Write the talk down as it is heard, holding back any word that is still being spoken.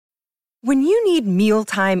When you need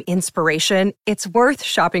mealtime inspiration, it's worth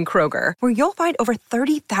shopping Kroger, where you'll find over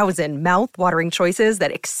 30,000 mouth-watering choices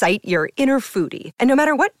that excite your inner foodie. And no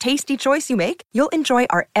matter what tasty choice you make, you'll enjoy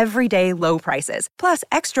our everyday low prices, plus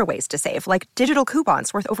extra ways to save, like digital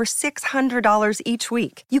coupons worth over $600 each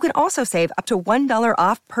week. You can also save up to $1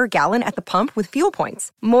 off per gallon at the pump with fuel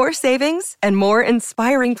points. More savings and more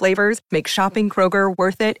inspiring flavors make shopping Kroger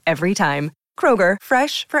worth it every time. Kroger,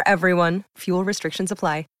 fresh for everyone. Fuel restrictions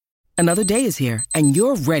apply. Another day is here, and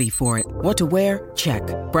you're ready for it. What to wear? Check.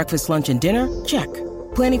 Breakfast, lunch, and dinner? Check.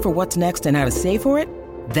 Planning for what's next and how to save for it?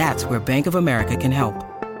 That's where Bank of America can help.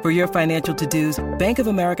 For your financial to-dos, Bank of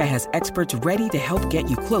America has experts ready to help get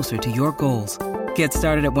you closer to your goals. Get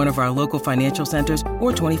started at one of our local financial centers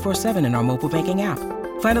or 24/7 in our mobile banking app.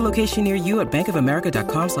 Find a location near you at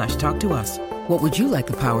bankofamerica.com/talktous. What would you like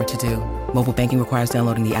the power to do? Mobile banking requires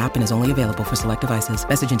downloading the app and is only available for select devices.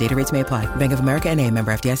 Message and data rates may apply. Bank of America N.A.,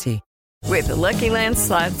 member FDIC. With the Lucky Land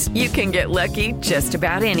Slots, you can get lucky just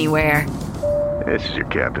about anywhere. This is your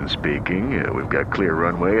captain speaking. We've got clear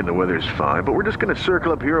runway and the weather's fine, but we're just going to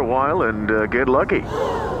circle up here a while and get lucky.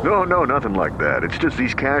 No, nothing like that. It's just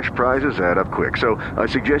these cash prizes add up quick. So I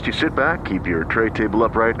suggest you sit back, keep your tray table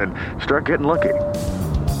upright, and start getting lucky.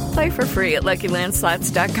 Play for free at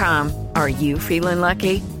LuckyLandSlots.com. Are you feeling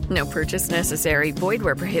lucky? No purchase necessary. Void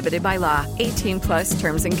where prohibited by law. 18 plus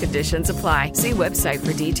terms and conditions apply. See website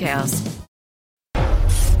for details.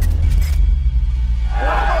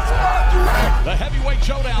 The heavyweight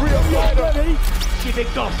showdown. Ready? Give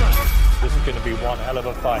it Dawson. This is going to be one hell of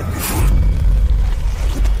a fight.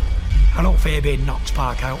 I don't fear being knocked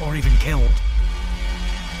spark out or even killed.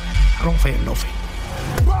 I don't fear nothing.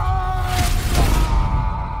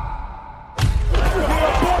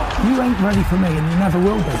 You ain't ready for me and you never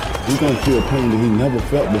will be. He's going to feel pain that he never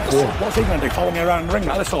felt before. What's he going to do? Follow me around the ring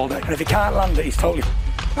like this all day? And if he can't land it, he's totally...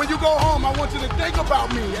 When you go home, I want you to think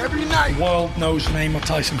about me every night. The world knows the name of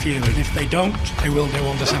Tyson Fury, and if they don't, they will do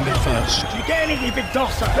on December 1st. You get anything, big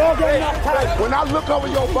dosser? When I look over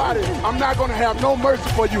your body, I'm not going to have no mercy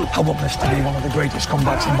for you. I want this to be one of the greatest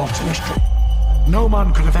comebacks in boxing history. No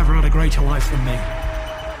man could have ever had a greater life than me.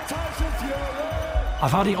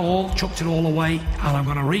 I've had it all, chucked it all away, and I'm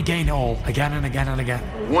going to regain it all again and again and again.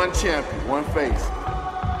 One champion, one face.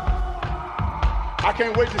 I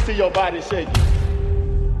can't wait to see your body shake.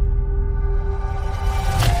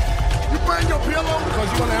 You bring your pillow because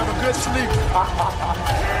you're going to have a good sleep.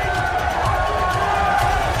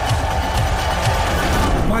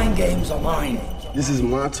 Mind games are mine. This is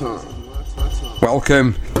my time.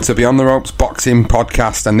 Welcome to Beyond the Ropes Boxing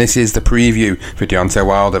Podcast, and this is the preview for Deontay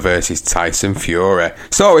Wilder versus Tyson Fury.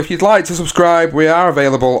 So if you'd like to subscribe, we are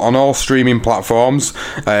available on all streaming platforms,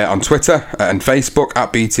 on Twitter and Facebook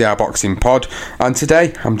at BTR Boxing Pod, and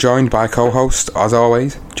today I'm joined by co-host, as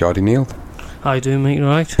always, Jordy Neal. How you doing, mate? You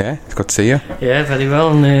alright? Yeah, it's good to see you. Yeah, very well,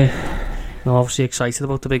 and obviously excited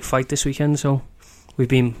about the big fight this weekend, so we've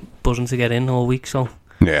been buzzing to get in all week, so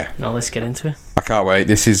yeah. Now let's get into it. I can't wait.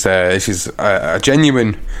 This is a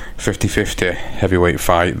genuine 50-50 heavyweight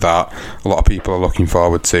fight that a lot of people are looking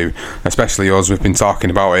forward to, especially us. We've been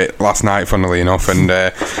talking about it last night, funnily enough, and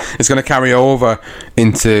it's going to carry over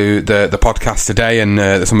into the podcast today and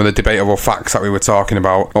some of the debatable facts that we were talking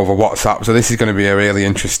about over WhatsApp. So this is going to be a really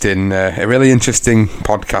interesting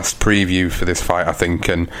podcast preview for this fight, I think,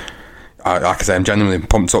 and like I say, I'm genuinely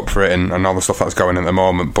pumped up for it and all the stuff that's going on at the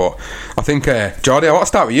moment. But I think, Jordy, I want to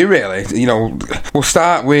start with you, really. You know, we'll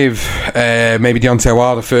start with maybe Deontay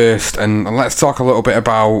Wilder first, and let's talk a little bit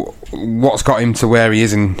about what's got him to where he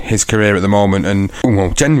is in his career at the moment, and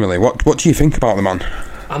well, generally, what do you think about the man?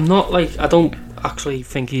 I don't actually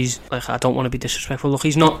think he's, I don't want to be disrespectful. Look,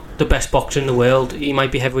 he's not the best boxer in the world. He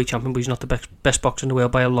might be heavyweight champion, but he's not the best boxer in the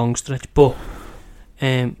world by a long stretch. But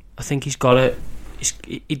I think he's got it.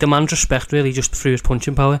 He demands respect, really, just through his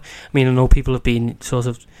punching power. I mean, I know people have been sort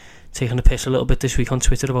of taking the piss a little bit this week on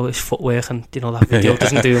Twitter about his footwork, and you know that video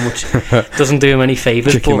doesn't do him any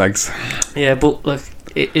favours. Chicken legs. Yeah, but like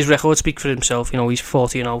his record speaks for himself. You know, he's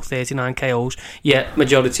 40-0, 39 KOs. Yeah,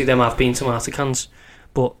 majority of them have been tomato cans,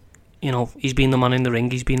 but you know he's been the man in the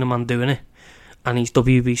ring. He's been the man doing it, and he's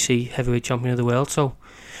WBC heavyweight champion of the world. So,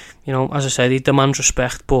 you know, as I said, he demands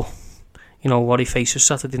respect, but you know what he faces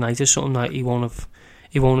Saturday night is something that he won't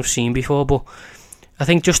have seen before. But I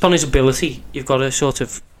think just on his ability, you've got to sort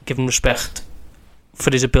of give him respect for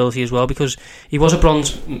his ability as well, because he was a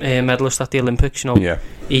bronze medalist at the Olympics. You know, yeah.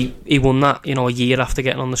 He won that, you know, a year after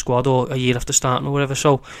getting on the squad or a year after starting or whatever.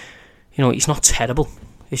 So, you know, he's not terrible.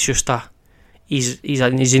 It's just that he's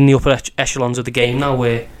in the upper echelons of the game now,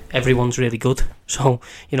 where everyone's really good. So,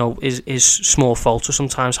 you know, his small faults are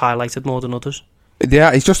sometimes highlighted more than others.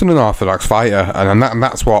 Yeah, he's just an unorthodox fighter, and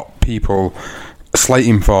that's what people slate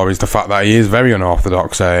him for, is the fact that he is very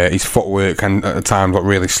unorthodox. His footwork can at times look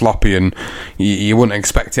really sloppy, and you wouldn't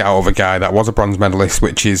expect it out of a guy that was a bronze medalist,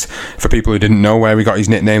 which is, for people who didn't know where he got his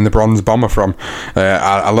nickname, the Bronze Bomber, from.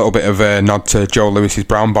 A little bit of a nod to Joe Lewis's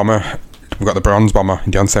Brown Bomber. We've got the Bronze Bomber,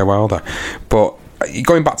 Deontay Wilder. But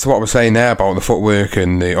going back to what we're saying there about the footwork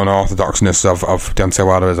and the unorthodoxness of Deontay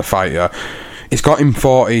Wilder as a fighter, it's got him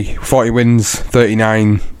 40 wins,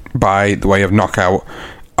 39 by the way of knockout,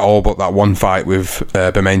 all but that one fight with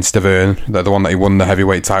Bermane Stiverne, the one that he won the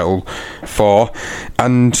heavyweight title for.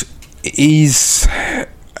 And he's,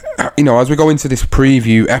 as we go into this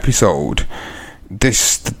preview episode,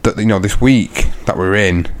 this week that we're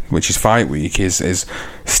in, which is fight week, is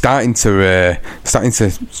starting to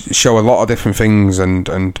show a lot of different things,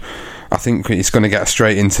 and I think it's going to get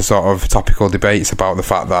straight into sort of topical debates about the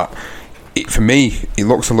fact that, for me, he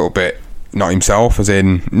looks a little bit not himself, as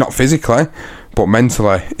in not physically, but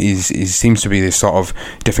mentally he seems to be this sort of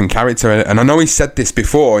different character. And I know he's said this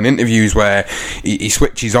before in interviews where he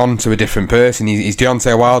switches on to a different person. He's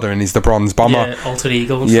Deontay Wilder and he's the Bronze Bomber. Yeah, alter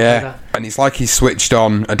ego and stuff like that. And it's like he's switched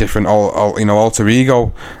on a different alter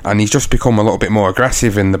ego, and he's just become a little bit more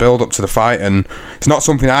aggressive in the build up to the fight. And it's not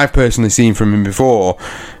something I've personally seen from him before,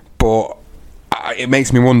 but it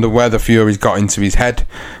makes me wonder whether Fury's got into his head.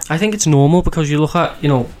 I think it's normal, because you look at, I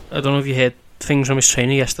don't know if you heard things from his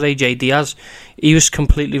trainer yesterday, Jay Diaz. He was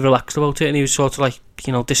completely relaxed about it, and he was sort of like,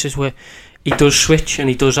 this is where he does switch, and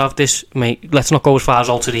he does have this, mate, let's not go as far as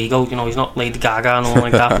alter ego, he's not Lady Gaga and all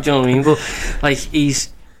like that, but you know what I mean? But like, he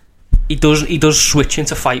does switch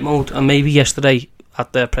into fight mode, and maybe yesterday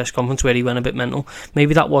at the press conference where he went a bit mental,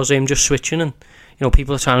 maybe that was him just switching, and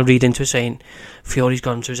people are trying to read into it, saying Fury's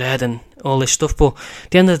gone to his head and all this stuff, but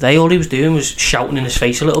at the end of the day, all he was doing was shouting in his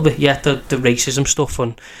face a little bit. Yeah, the racism stuff,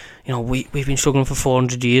 and we've been struggling for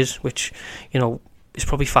 400 years, which is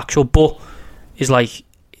probably factual, but is like,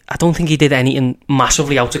 I don't think he did anything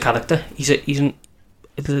massively out of character. He's like an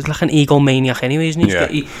egomaniac anyway, isn't he? Yeah.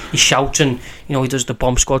 He shouts, and he does the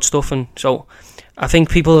bomb squad stuff, and so I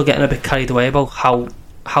think people are getting a bit carried away about how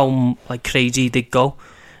like crazy he did go.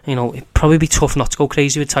 It'd probably be tough not to go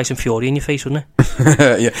crazy with Tyson Fury in your face, wouldn't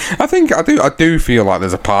it? Yeah, I do feel like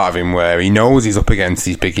there's a part of him where he knows he's up against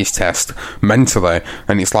his biggest test mentally,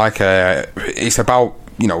 and it's like it's about,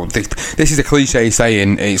 this is a cliche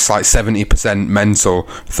saying, it's like 70% mental,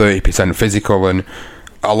 30% physical, and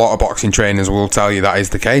a lot of boxing trainers will tell you that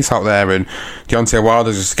is the case out there, and Deontay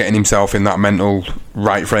Wilder's just getting himself in that mental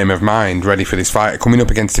right frame of mind, ready for this fight, coming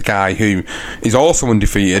up against a guy who is also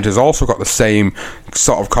undefeated, has also got the same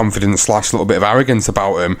sort of confidence / little bit of arrogance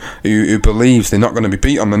about him, who believes they're not going to be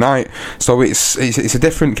beat on the night. So it's a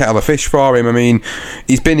different kettle of fish for him. I mean,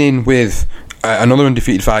 he's been in with another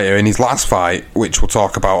undefeated fighter in his last fight, which we'll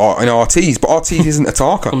talk about, in Ortiz, but Ortiz isn't a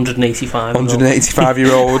talker.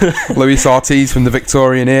 185-year-old Luis Ortiz from the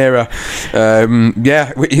Victorian era.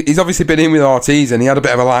 He's obviously been in with Ortiz, and he had a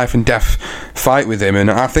bit of a life and death fight with him,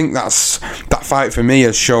 and I think that fight for me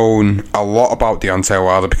has shown a lot about Deontay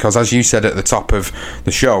Wilder, because as you said at the top of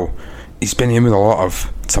the show, he's been in with a lot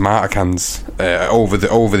of tomato cans over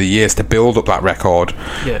the years to build up that record,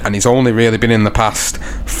 and it's only really been in the past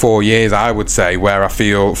 4 years, I would say,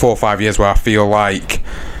 4 or 5 years where I feel like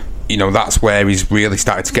that's where he's really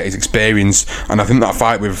started to get his experience. And I think that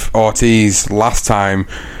fight with Ortiz last time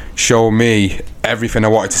showed me everything I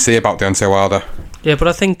wanted to see about Deontay Wilder. Yeah, but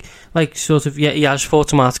I think, he has 4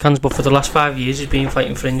 tomato cans, but for the last 5 years he's been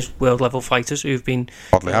fighting fringe world level fighters who've been...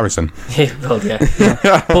 Audley Harrison. Yeah, well,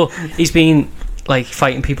 yeah. But he's been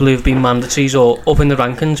fighting people who've been mandatories or up in the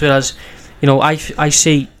rankings, whereas I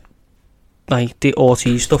see the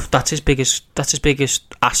Ortiz stuff, that's his biggest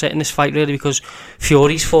asset in this fight, really, because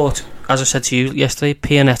Fury's fought, as I said to you yesterday,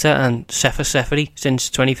 Pianeta and Sefer Seferi since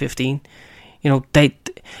 2015. They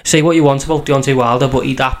say what you want about Deontay Wilder, but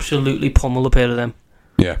he'd absolutely pummel a pair of them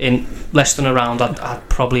in less than a round, I'd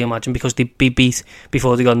probably imagine, because they'd be beat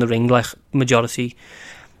before they got in the ring, like majority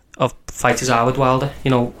of fighters are with Wilder.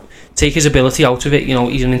 Take his ability out of it.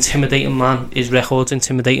 He's an intimidating man. His record's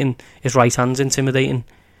intimidating. His right hand's intimidating.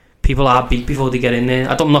 People are beat before they get in there.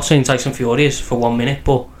 I'm not saying Tyson Fury is for 1 minute,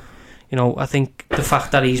 but I think the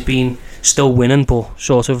fact that he's been still winning, but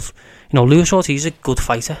sort of, Luis Ortiz is a good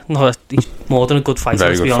fighter. No, he's more than a good fighter,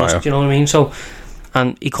 let's be honest. Do you know what I mean? So,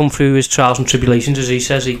 and he come through his trials and tribulations, as he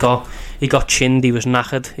says. He got chinned. He was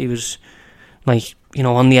knackered. He was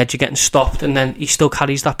on the edge of getting stopped, and then he still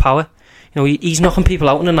carries that power. He's knocking people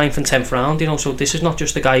out in the 9th and 10th round, so this is not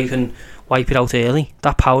just a guy who can wipe it out early.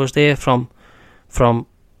 That power's there from the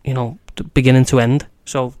beginning to end.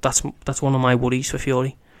 So that's one of my worries for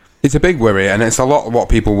Fury. It's a big worry, and it's a lot of what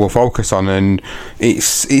people will focus on, and it's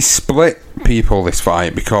split people, this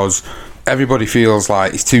fight, because everybody feels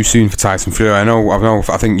like it's too soon for Tyson Fury.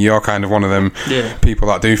 I think you're kind of one of them people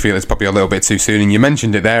that do feel it's probably a little bit too soon, and you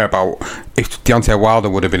mentioned it there about if Deontay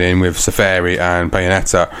Wilder would have been in with Safari and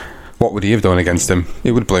Bayonetta, what would he have done against him?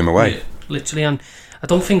 It would blow him away. Yeah, literally, and I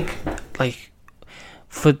don't think, like,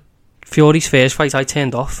 for Fury's first fight, I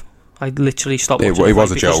turned off. I literally stopped watching. It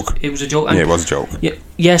was a joke. It was a joke. Yeah, it was a joke.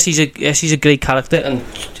 Yes, he's a great character, and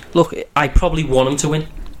look, I probably want him to win.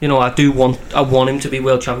 You know, I want him to be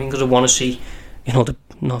world champion, because I want to see, you know,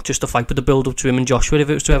 not just the fight, but the build up to him and Joshua, if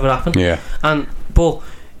it was to ever happen. Yeah. But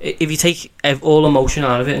if you take all emotion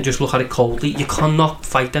out of it and just look at it coldly, you cannot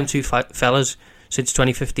fight them two fellas since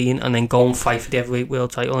 2015 and then go and fight for the heavyweight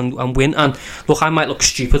world title and win. And look, I might look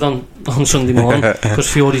stupid on Sunday morning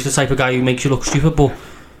because Fury's the type of guy who makes you look stupid, but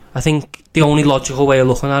I think the only logical way of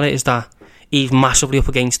looking at it is that he's massively up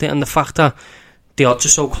against it, and the fact that the odds are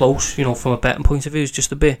so close, you know, from a betting point of view, is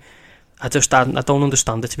just a bit. I don't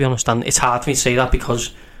understand it, to be honest, and it's hard for me to say that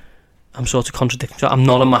because I'm sort of contradicting. I'm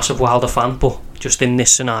not a massive Wilder fan, but just in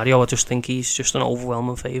this scenario, I just think he's just an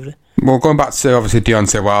overwhelming favourite. Well, going back to obviously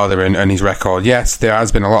Deontay Wilder and his record, yes, there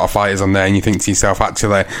has been a lot of fighters on there, and you think to yourself,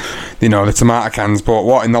 actually, you know, the tomato cans, but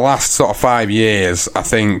what, in the last sort of 5 years, I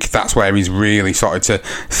think that's where he's really started to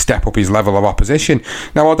step up his level of opposition.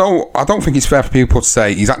 Now, I don't think it's fair for people to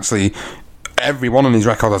say he's actually everyone on his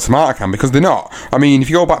record a tomato can, because they're not. I mean,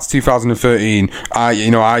 if you go back to 2013,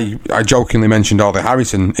 I jokingly mentioned Aldo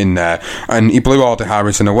Harrison in there, and he blew Aldo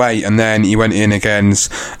Harrison away, and then he went in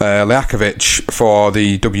against Liakovic for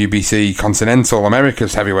the WBC Continental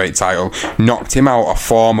Americas heavyweight title, knocked him out, a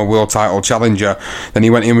former world title challenger. Then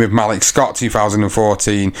he went in with Malik Scott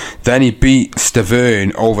 2014, then he beat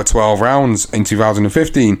Stavern over 12 rounds in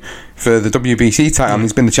 2015 for the WBC title, and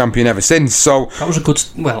he's been the champion ever since. So that was a good.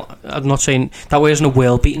 Well, I'm not saying that wasn't a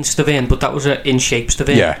world beating Stavern, but that was an in shape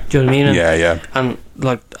Stavern. Yeah, do you know what I mean? And, And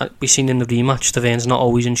like we've seen in the rematch, Stavern's not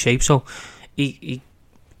always in shape, so he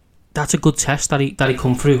that's a good test that he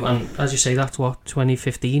come through. And as you say, that's what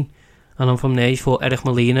 2015, and then from there he fought Eric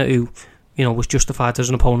Molina, who, you know, was justified as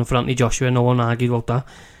an opponent for Anthony Joshua. No one argued about that.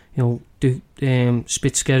 You know,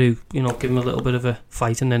 Spitzker, who, you know, gave him a little bit of a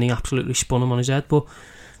fight, and then he absolutely spun him on his head, but.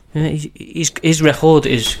 His record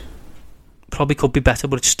is probably could be better,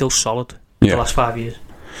 but it's still solid. The last 5 years.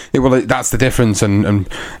 Well, that's the difference, and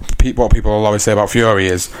what people will always say about Fury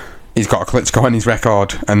is he's got a Klitschko on his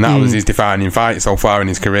record, and that was his defining fight so far in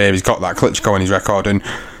his career. He's got that Klitschko on his record, and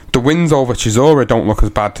the wins over Chisora don't look as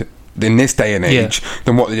bad in this day and age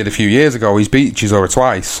than what they did a few years ago. He's beat Chisora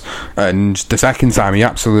twice, and the second time he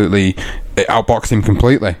absolutely outboxed him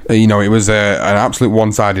completely. You know, it was an absolute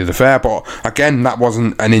one-sided affair, but again, that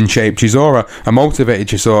wasn't an in-shape Chisora, a motivated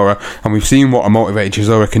Chisora, and we've seen what a motivated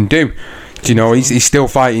Chisora can do. You know, he's still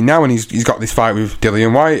fighting now, and he's got this fight with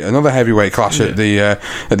Dillian Whyte, another heavyweight clash at the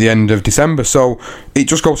end of December. So it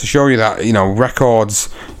just goes to show you that, you know, records,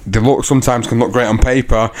 they sometimes can look great on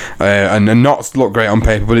paper and not look great on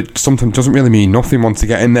paper, but it sometimes doesn't really mean nothing once they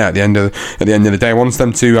get in there at the end of the day. Once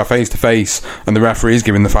them two are face to face and the referee is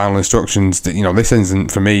giving the final instructions, that, you know, this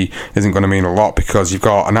isn't going to mean a lot, because you've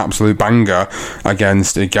got an absolute banger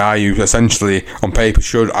against a guy who essentially on paper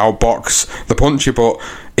should outbox the puncher, but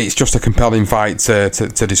it's just a compelling fight to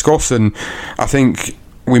discuss. And I think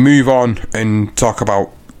we move on and talk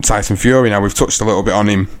about Tyson Fury now. We've touched a little bit on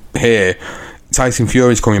him here. Tyson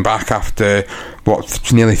Fury's coming back after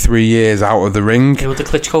nearly 3 years out of the ring. Yeah, well, the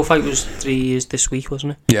Klitschko fight was 3 years this week,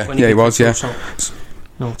 wasn't it? Yeah, it was. Yeah. So,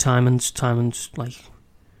 no, timing's like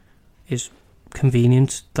is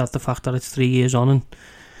convenient, that the fact that it's 3 years on and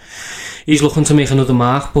he's looking to make another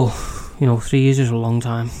mark, but you know, 3 years is a long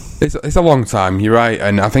time. It's a long time, you're right,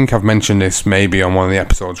 and I think I've mentioned this maybe on one of the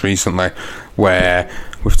episodes recently where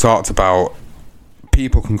we've talked about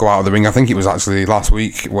people can go out of the ring. I think it was actually last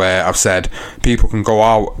week where I've said people can go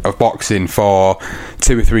out of boxing for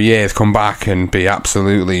 2 or 3 years, come back and be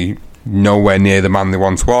absolutely nowhere near the man they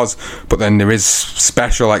once was, but then there is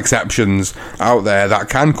special exceptions out there that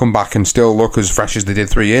can come back and still look as fresh as they did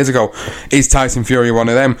 3 years ago. Is Tyson Fury one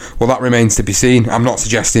of them? Well, that remains to be seen. I'm not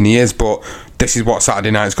suggesting he is, but this is what Saturday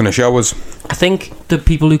night is going to show us. I think the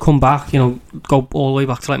people who come back, you know, go all the way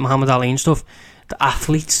back to like Muhammad Ali and stuff, the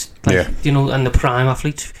athletes, like, you know, and the prime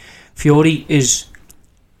athletes. Fury is,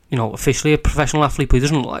 you know, officially a professional athlete, but he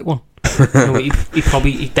doesn't look like one. You know, he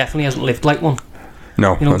definitely hasn't lived like one.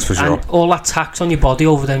 No, you know, that's for sure. And all that tax on your body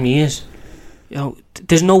over them years, you know,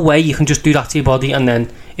 there's no way you can just do that to your body and then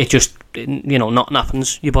it just, you know, nothing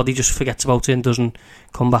happens. Your body just forgets about it and doesn't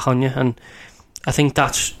come back on you. And I think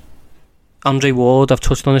that's Andre Ward, I've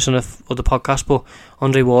touched on this on other podcast, but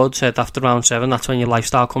Andre Ward said after round 7, that's when your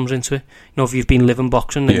lifestyle comes into it. You know, if you've been living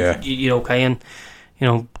boxing, then you're okay. And, you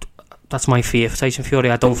know, that's my fear for Tyson Fury.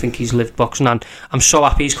 I don't think he's lived boxing, and I'm so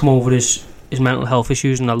happy he's come over his mental health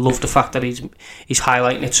issues, and I love the fact that he's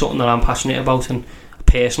highlighting it, something that I'm passionate about, and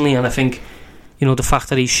personally, and I think, you know, the fact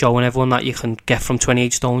that he's showing everyone that you can get from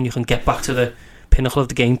 28 stone, you can get back to the pinnacle of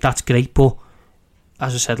the game, that's great. But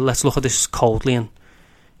as I said, let's look at this coldly, and,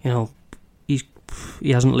 you know,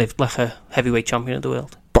 he hasn't lived like a heavyweight champion of the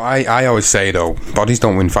world. But I always say, though, bodies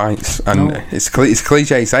don't win fights. And it's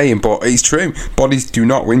cliche saying, but it's true. Bodies do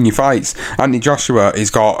not win your fights. Anthony Joshua has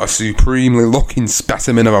got a supremely looking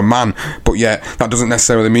specimen of a man, but yet that doesn't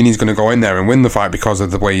necessarily mean he's going to go in there and win the fight because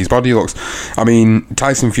of the way his body looks. I mean,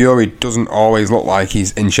 Tyson Fury doesn't always look like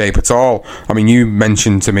he's in shape at all. I mean, you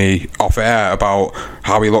mentioned to me off air about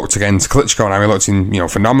how he looked against Klitschko and how he looked in, you know,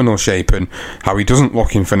 phenomenal shape, and how he doesn't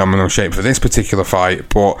look in phenomenal shape for this particular fight,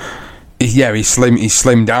 but he's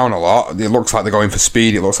slimmed down a lot. It looks like they're going for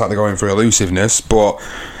speed, it looks like they're going for elusiveness, but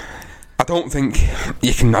I don't think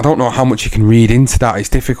you can. I don't know how much you can read into that. It's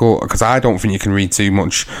difficult, because I don't think you can read too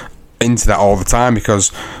much into that all the time,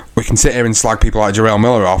 because we can sit here and slag people like Jarrell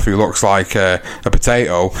Miller off, who looks like a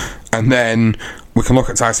potato, and then we can look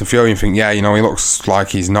at Tyson Fury and think, yeah, you know, he looks like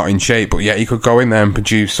he's not in shape, but yeah, he could go in there and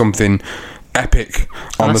produce something epic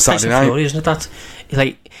on the Saturday night. Fury, isn't it? That,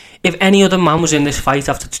 like, if any other man was in this fight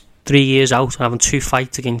after 3 years out and having 2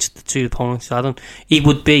 fights against the 2 opponents he's had, he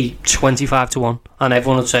would be 25-1, and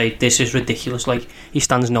everyone would say this is ridiculous, like, he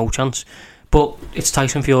stands no chance. But it's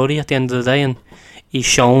Tyson Fury at the end of the day, and he's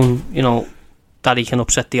shown, you know, that he can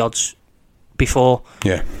upset the odds before,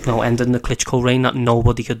 you know, ending the Klitschko reign that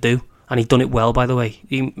nobody could do, and he done it well, by the way.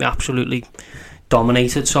 He absolutely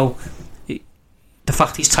dominated. So the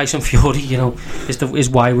fact he's Tyson Fury, you know, is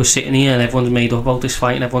why we're sitting here and everyone's made up about this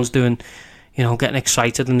fight and everyone's doing, you know, getting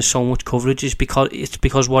excited, and there's so much coverage, is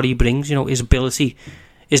because what he brings, you know, his ability,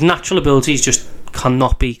 his natural abilities just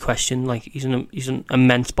cannot be questioned. Like, he's an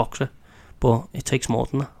immense boxer, but it takes more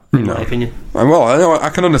than that, in my opinion. Well, I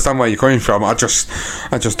can understand where you're coming from. I just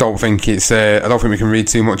don't think it's. I don't think we can read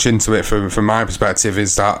too much into it. From my perspective,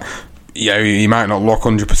 is that, yeah, he might not look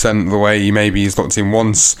 100% the way he's looked in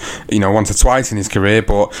once or twice in his career,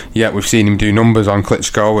 but yeah, we've seen him do numbers on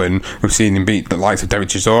Klitschko, and we've seen him beat the likes of Derek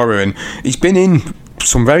Chisora, and he's been in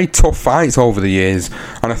some very tough fights over the years,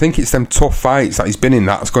 and I think it's them tough fights that he's been in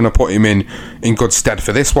that's going to put him in good stead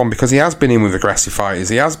for this one, because he has been in with aggressive fighters,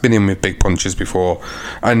 he has been in with big punches before,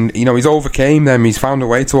 and, you know, he's overcame them, he's found a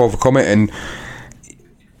way to overcome it. And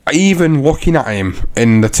even looking at him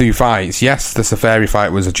in the 2 fights, yes, the Safari fight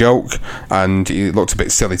was a joke and it looked a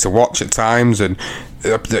bit silly to watch at times, and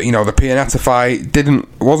you know, the Pianeta fight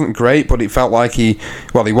wasn't great, but it felt like he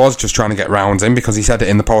was just trying to get rounds in, because he said it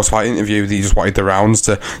in the post-fight interview that he just wanted the rounds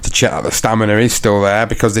to check that the stamina is still there,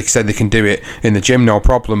 because they said they can do it in the gym, no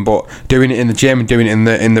problem, but doing it in the gym and doing it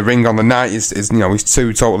in the ring on the night is you know, is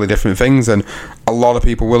 2 totally different things, and a lot of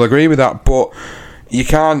people will agree with that. But you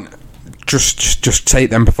can't just take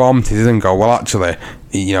them performances and go, well, actually,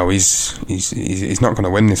 you know, he's not going to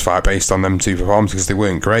win this fight based on them 2 performances, because they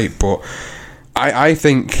weren't great. But I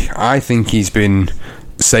think he's been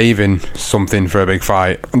saving something for a big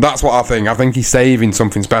fight, and that's what I think. I think he's saving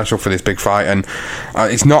something special for this big fight, and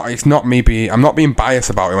it's not me I'm not being biased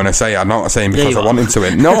about it when I say it. I'm not saying because I want him to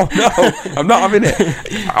win. No, I'm not having it.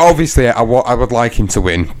 Obviously, I would like him to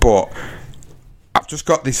win, but I've just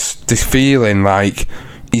got this feeling like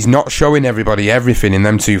he's not showing everybody everything in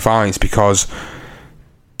them 2 fights, because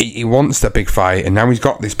he wants that big fight, and now he's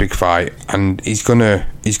got this big fight, and he's gonna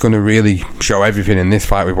really show everything in this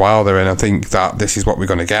fight with Wilder, and I think that this is what we're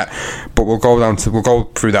gonna get. But we'll go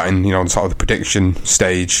through that in, you know, sort of the prediction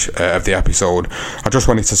stage of the episode. I just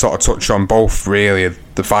wanted to sort of touch on both, really,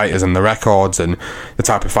 the fighters and the records and the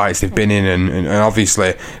type of fights they've been in, and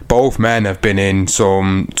obviously both men have been in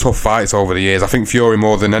some tough fights over the years. I think Fury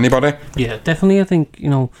more than anybody. Yeah, definitely. I think, you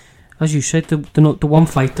know, as you said, the one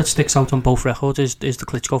fight that sticks out on both records is the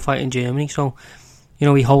Klitschko fight in Germany. So, you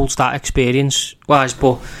know, he holds that experience-wise.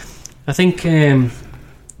 But I think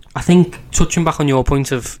touching back on your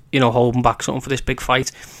point of, you know, holding back something for this big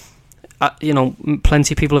fight, you know,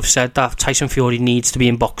 plenty of people have said that Tyson Fury needs to be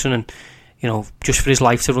in boxing, and, you know, just for his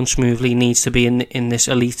life to run smoothly, he needs to be in this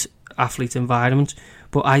elite athlete environment.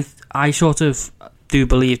 But I sort of do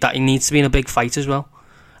believe that he needs to be in a big fight as well.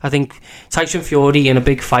 I think Tyson Fury in a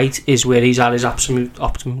big fight is where he's at his absolute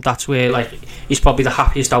optimum. That's where, like, he's probably the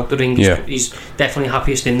happiest out the ring. He's definitely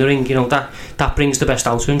happiest in the ring. You know, that brings the best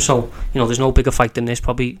out of him. So, you know, there's no bigger fight than this.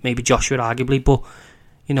 Probably, maybe Joshua, arguably, but,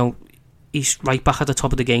 you know, he's right back at the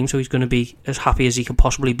top of the game, so he's going to be as happy as he could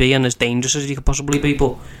possibly be and as dangerous as he could possibly be.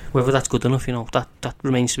 But whether that's good enough, that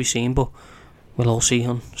remains to be seen. But we'll all see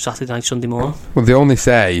on Saturday night, Sunday morning. Well, they only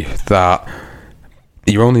say that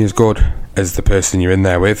you're only as good as the person you're in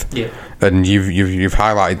there with. Yeah. And you've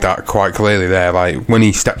highlighted that quite clearly there. Like, when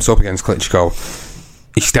he stepped up against Klitschko,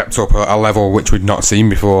 he stepped up a level which we'd not seen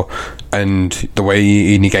before, and the way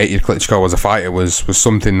he negated Klitschko as a fighter was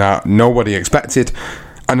something that nobody expected.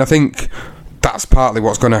 And I think that's partly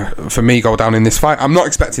what's going to, for me, go down in this fight. I'm not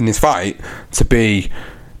expecting this fight to be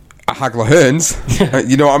a Hagler Hearns.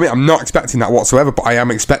 You know what I mean? I'm not expecting that whatsoever, but I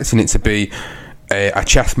am expecting it to be a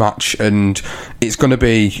chess match, and it's going to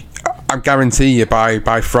be, I guarantee you,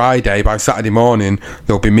 by Friday, by Saturday morning,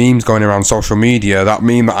 there'll be memes going around social media. That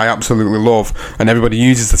meme that I absolutely love, and everybody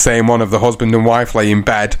uses the same one of the husband and wife lay in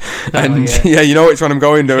bed, and yeah, you know which one I'm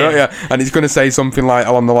going to, don't you? And he's going to say something like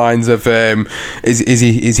along the lines of, is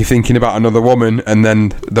he thinking about another woman? And then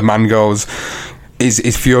the man goes,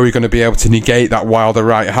 is Fury going to be able to negate that Wilder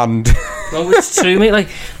right hand? Well, it's true, mate. Like,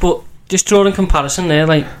 but just drawing comparison there,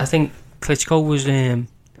 like, I think Klitschko was,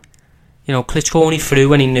 Klitschko only threw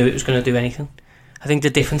when he knew it was going to do anything. I think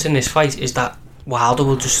the difference in this fight is that Wilder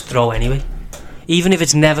will just throw anyway. Even if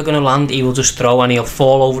it's never going to land, he will just throw, and he'll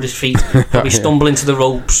fall over his feet, probably stumble into the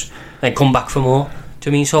ropes, then come back for more. Do you know what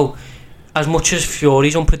I mean? So, as much as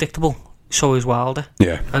Fury's unpredictable, so is Wilder.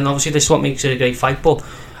 Yeah. And obviously this is what makes it a great fight, but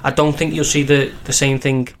I don't think you'll see the same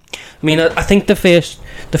thing. I mean, I think the first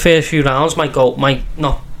few rounds might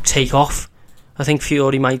not take off. I think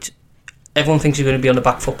Fury might... Everyone thinks he's going to be on the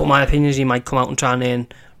back foot, but my opinion is he might come out and try and earn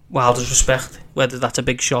Wilder's respect, whether that's a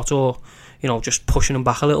big shot or, just pushing him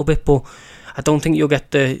back a little bit. But I don't think you'll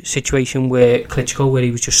get the situation where Klitschko, where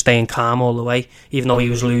he was just staying calm all the way, even though he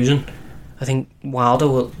was losing. I think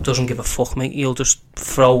Wilder doesn't give a fuck, mate. He'll just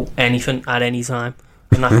throw anything at any time,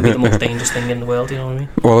 and that can be the most dangerous thing in the world, you know what I mean?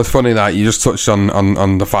 Well, it's funny that you just touched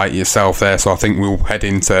on the fight yourself there, so I think we'll head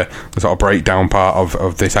into the sort of breakdown part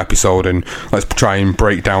of this episode, and let's try and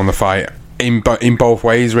break down the fight in both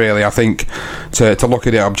ways, really. I think to look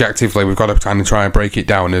at it objectively, we've got to kind of try and break it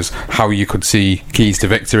down as how you could see keys to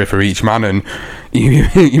victory for each man. And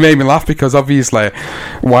you made me laugh, because obviously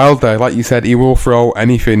Wilder, like you said, he will throw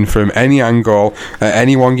anything from any angle at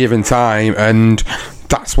any one given time, and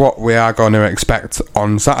that's what we are going to expect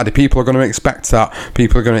on Saturday. People are going to expect that.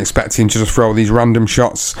 People are going to expect him to just throw these random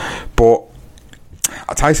shots, but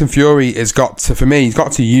Tyson Fury has got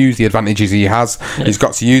to use the advantages he has. Yeah. He's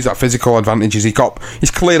got to use that physical advantages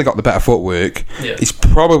he's clearly got the better footwork. Yeah. He's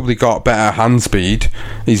probably got better hand speed.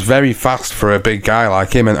 He's very fast for a big guy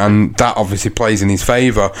like him, and that obviously plays in his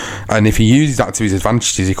favour. And if he uses that to his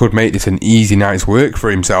advantages, he could make this an easy night's work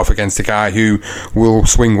for himself against a guy who will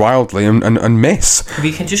swing wildly and miss. If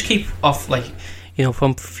he can just keep off,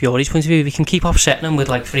 from Fury's point of view, if he can keep offsetting him with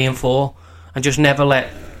 3 and 4, and just never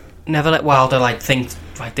let Wilder think,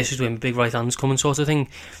 right, this is when big right hand's coming, sort of thing,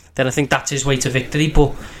 then I think that's his way to victory.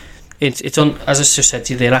 But it's on, as I just said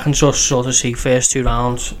to you there, I can sort of see first 2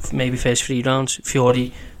 rounds, maybe first 3 rounds,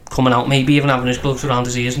 Fury coming out, maybe even having his gloves around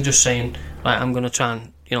his ears and just saying, right, I'm going to try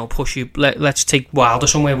and push you, let's take Wilder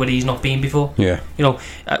somewhere where he's not been before. Yeah.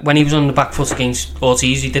 When he was on the back foot against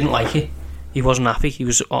Ortiz, he didn't like it. He wasn't happy. He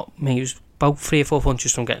was about 3 or 4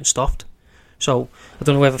 punches from getting stopped. So I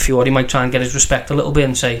don't know whether Fury might try and get his respect a little bit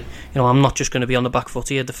and say, I'm not just going to be on the back foot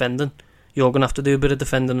here defending. You're going to have to do a bit of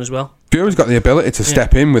defending as well. Fury's got the ability to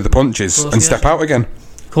step in with the punches and step out again.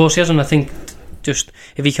 Of course he has, and I think just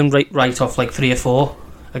if he can write off 3 or 4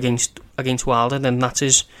 against Wilder, then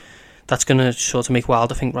that's going to sort of make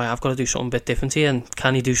Wilder think, right, I've got to do something a bit different here. And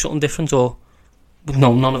can he do something different? Or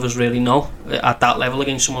no, none of us really know at that level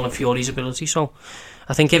against someone of Fury's ability. So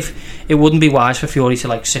I think if it wouldn't be wise for Fury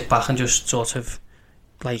to sit back and just sort of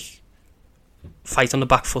fight on the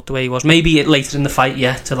back foot the way he was. Maybe later in the fight,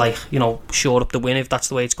 to shore up the win if that's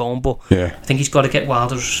the way it's going. But yeah, I think he's got to get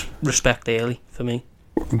Wilder's respect early for me.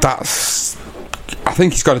 I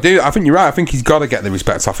think he's got to do it. I think you're right. I think he's got to get the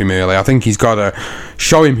respect off him early. I think he's got to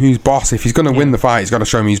show him who's boss. If he's going to win the fight, he's got to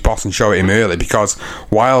show him who's boss and show it him early, because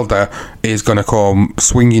Wilder is going to come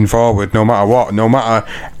swinging forward no matter what. No matter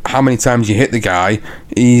how many times you hit the guy,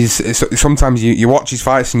 sometimes you watch his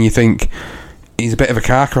fights and you think he's a bit of a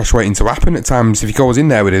car crash waiting to happen at times. If he goes in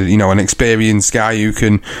there with an experienced guy who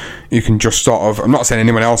can just sort of, I'm not saying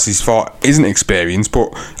anyone else's fought isn't experienced,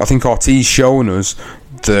 but I think Ortiz shown us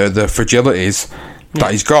the fragilities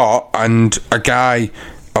that he's got, and a guy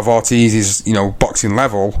of Ortiz's boxing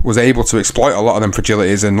level was able to exploit a lot of them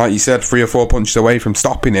fragilities, and like you said, 3 or 4 punches away from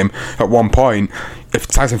stopping him at one point. If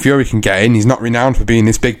Tyson Fury can get in, he's not renowned for being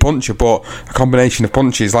this big puncher, but a combination of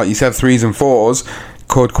punches, like you said, 3s and 4s,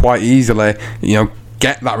 could quite easily,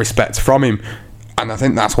 get that respect from him. And I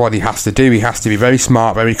think that's what he has to do. He has to be very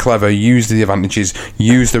smart, very clever, use the advantages,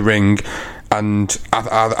 use the ring, and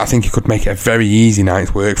I think he could make it a very easy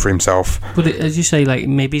night's work for himself. But as you say, like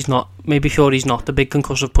maybe Fury's not the big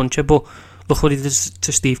concussive puncher, but look what he did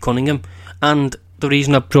to Steve Cunningham. And the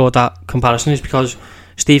reason I brought that comparison is because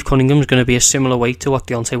Steve Cunningham's going to be a similar weight to what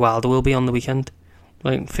Deontay Wilder will be on the weekend,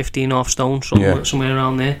 like 15.5 stone, somewhere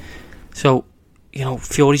around there. So,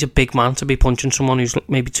 Fury's a big man to be punching someone who's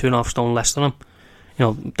maybe 2.5 stone less than him.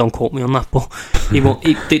 Don't quote me on that, but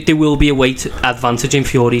there will be a weight advantage in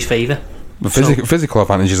Fury's favour. Physical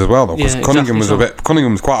advantages as well, though, because Cunningham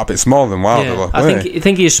was quite a bit smaller than Wilder. Yeah, I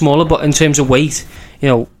think he is smaller, but in terms of weight,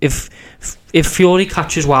 if Fury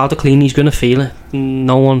catches Wilder clean, he's going to feel it.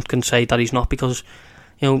 No one can say that he's not, because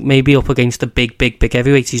maybe up against the big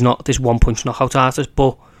heavyweights, he's not this one-punch knockout artist,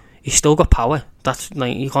 but he's still got power. That's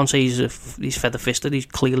like, you can't say he's feather-fisted. He's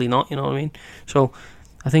clearly not. You know what I mean? So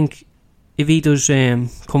I think if he does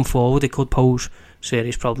come forward, it could pose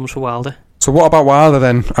serious problems for Wilder. So what about Wilder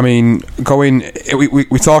then? I mean,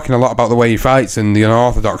 we're talking a lot about the way he fights and the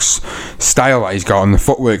unorthodox style that he's got, and the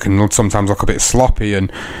footwork can sometimes look a bit sloppy.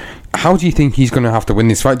 And how do you think he's going to have to win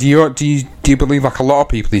this fight? Do you believe, like a lot of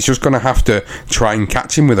people, he's just going to have to try and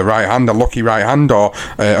catch him with a right hand, a lucky right hand, or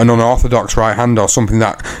an unorthodox right hand, or something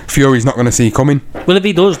that Fury's not going to see coming? Well, if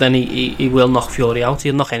he does, then he will knock Fury out.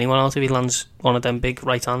 He'll knock anyone out if he lands one of them big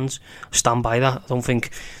right hands. Stand by that. I don't think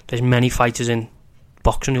there's many fighters in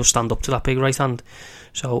boxing who'll stand up to that big right hand.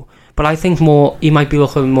 So, but I think he might be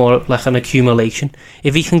looking more like an accumulation.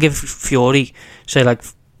 If he can give Fury, say, like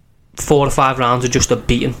 4 or 5 rounds of just a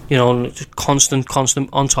beating, just constant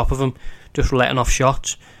on top of him, just letting off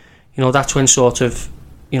shots, that's when sort of,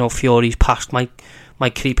 Fury's past might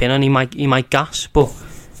creep in, and he might gas. But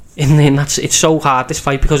it's so hard, this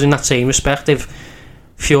fight, because in that same respect,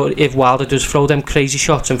 if Wilder does throw them crazy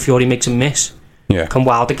shots and Fury makes a miss, can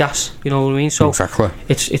Wilder gas? You know what I mean? So exactly.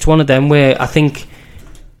 It's one of them where I think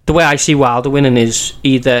the way I see Wilder winning is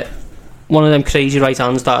either one of them crazy right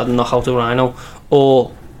hands that knock out a rhino,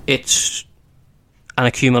 or it's an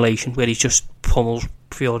accumulation where he just pummels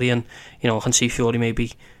Fury, and I can see Fury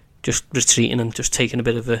maybe just retreating and just taking a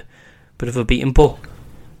bit of a beating. But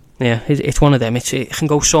yeah, it's one of them. It can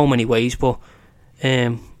go so many ways, but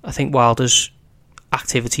I think Wilder's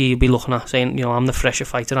activity, you'll be looking at saying, I'm the fresher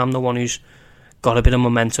fighter, I'm the one who's got a bit of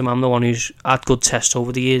momentum, I'm the one who's had good tests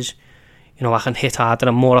over the years, I can hit harder,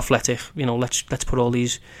 I'm more athletic, let's put all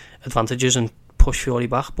these advantages and push Fury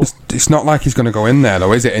back. But it's not like he's going to go in there,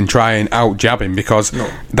 though, is it, and try and out jab him, because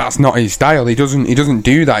that's not his style. He doesn't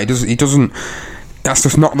do that. He doesn't. That's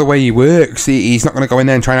just not the way he works. He's not going to go in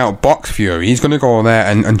there and try and outbox Fury. He's going to go in there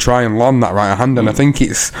and try and land that right hand. And I think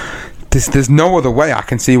there's no other way I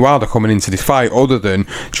can see Wilder coming into this fight other than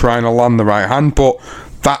trying to land the right hand. But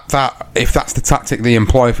that if that's the tactic they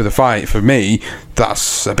employ for the fight, for me,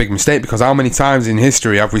 that's a big mistake, because how many times in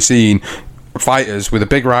history have we seen fighters with a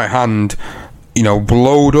big right hand,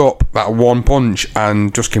 blowed up that one punch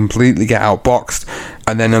and just completely get outboxed,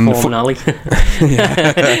 and then on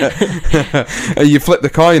you flip the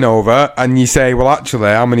coin over and you say, well, actually,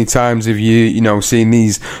 how many times have you seen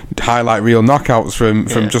these highlight reel knockouts from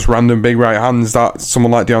just random big right hands that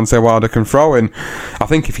someone like Deontay Wilder can throw? And I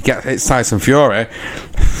think if it's Tyson Fury,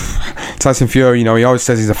 he always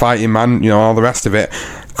says he's a fighting man, all the rest of it.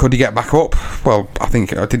 Could he get back up? Well, I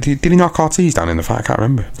think did he knock Ortiz down in the fight? I can't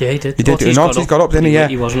remember. Yeah, he did. He did. Ortiz got up, didn't he? Yeah.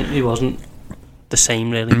 He wasn't the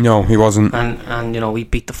same, really. No, he wasn't. And he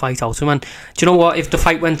beat the fight out of him. And do you know what? If the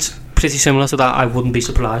fight went pretty similar to that, I wouldn't be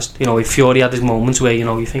surprised. If Fury had his moments where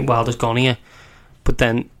you think Wilder's gone here, but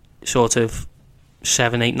then sort of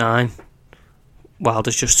 7, 8, 9,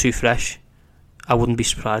 Wilder's just too fresh, I wouldn't be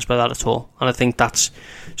surprised by that at all. And I think that's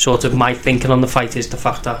sort of my thinking on the fight, is the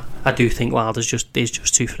fact that I do think Wilder's just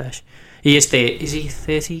too fresh. He is there. Is he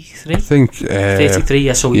 33? I think 33.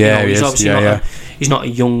 Yeah. So yeah, he's obviously he's not a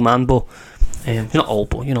young man, but he's not old,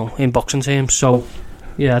 but in boxing terms. So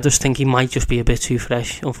yeah, I just think he might just be a bit too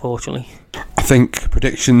fresh, unfortunately. I think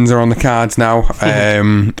predictions are on the cards now. I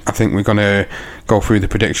think we're going to go through the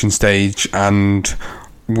prediction stage, and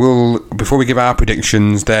before we give our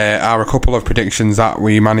predictions, there are a couple of predictions that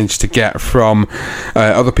we managed to get from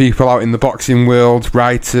other people out in the boxing world,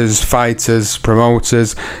 writers, fighters,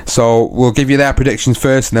 promoters. So we'll give you their predictions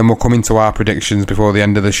first, and then we'll come into our predictions before the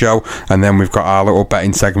end of the show, and then we've got our little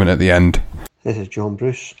betting segment at the end. This is John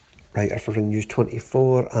Bruce, writer for Ring News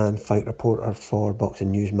 24 and fight reporter for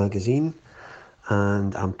Boxing News magazine,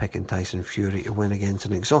 and I'm picking Tyson Fury to win against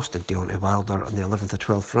an exhausted Deontay Wilder in the 11th or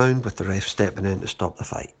 12th round, with the ref stepping in to stop the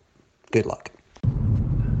fight. Good luck.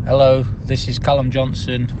 Hello, this is Callum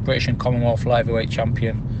Johnson, British and Commonwealth Lightweight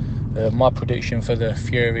Champion. My prediction for the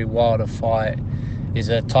Fury-Wilder fight is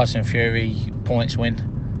a Tyson Fury points win.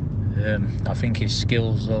 I think his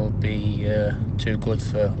skills will be too good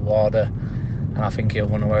for Wilder, and I think he'll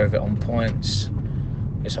run away with it on points.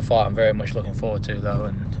 It's a fight I'm very much looking forward to, though,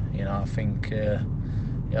 and I think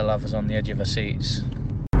he'll have us on the edge of our seats.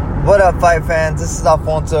 What up, fight fans? This is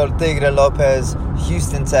Alfonso Tigre Lopez,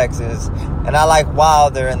 Houston, Texas, and I like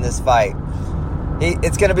Wilder in this fight.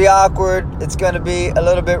 It's going to be awkward. It's going to be a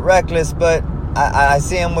little bit reckless, but I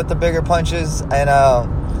see him with the bigger punches, and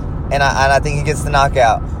I think he gets the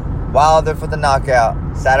knockout. Wilder for the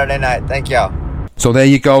knockout. Saturday night. Thank y'all. So there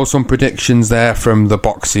you go, some predictions there from the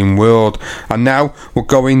boxing world. And now we'll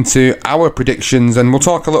go into our predictions, and we'll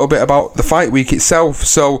talk a little bit about the fight week itself.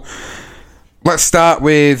 So let's start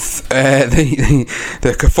with the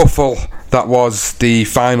kerfuffle that was the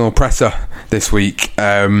final presser this week.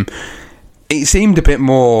 It seemed a bit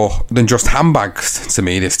more than just handbags to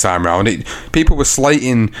me this time round. People were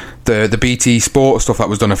slating the BT Sport stuff that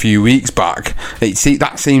was done a few weeks back.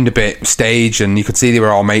 That seemed a bit staged, and you could see they were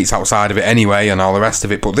all mates outside of it anyway and all the rest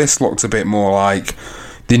of it. But this looked a bit more like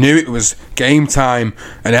they knew it was game time,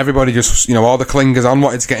 and everybody just, all the clingers on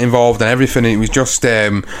wanted to get involved and everything. It was just...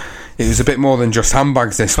 it was a bit more than just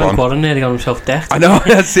handbags, this Frank one. Warren nearly got himself decked. I know,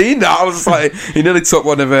 I'd seen that. I was just like, he nearly took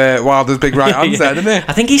one of Wilder's big right hands there, didn't he?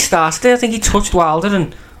 I think he started it. I think he touched Wilder,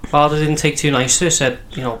 and Wilder didn't take too nice to it. Said,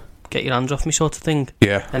 get your hands off me, sort of thing.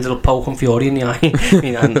 Yeah. Ended up poking Fury in the eye.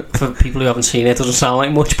 And for people who haven't seen it, it doesn't sound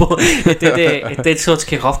like much, but it did sort of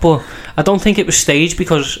kick off. But I don't think it was staged,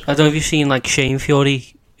 because I don't know if you've seen Shane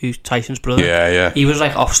Fury, who's Tyson's brother. Yeah. He was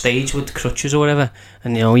off stage with crutches or whatever,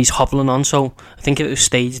 and he's hobbling on. So I think if it was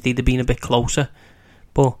staged, they'd have been a bit closer.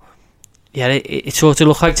 But yeah, it sort of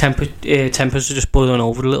looked like tempers are just boiling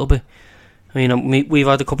over a little bit. I mean, we've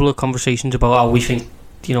had a couple of conversations about how we think.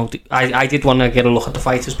 I did want to get a look at the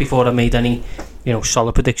fighters before I made any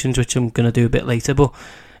solid predictions, which I'm going to do a bit later. But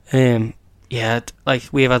we have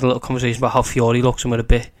had a little conversation about how Fury looks, and we're a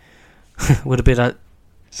bit at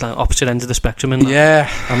opposite end of the spectrum, and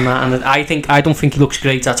and I don't think he looks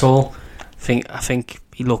great at all. I think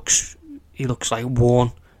he looks like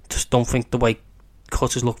worn. Just don't think the weight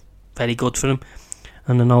cutters look very good for him.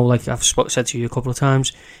 And I know, I've said to you a couple of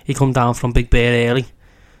times, he come down from Big Bear early.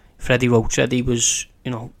 Freddie Roach said he was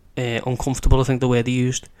uncomfortable, I think, the way they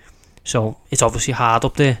used. So it's obviously hard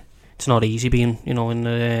up there. It's not easy being up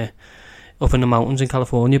in the mountains in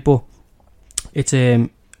California, but it's I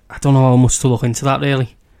don't know how much to look into that,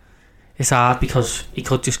 really. It's hard because he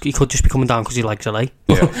could just be coming down because he likes LA.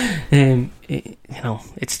 Yeah.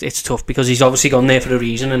 It's tough because he's obviously gone there for a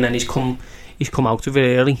reason, and then he's come out of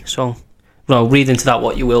it early. So, read into that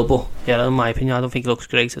what you will, but yeah, in my opinion, I don't think he looks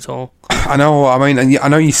great at all. I know. I mean, and I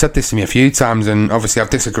know you said this to me a few times, and obviously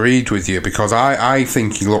I've disagreed with you because I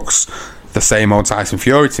think he looks the same old Tyson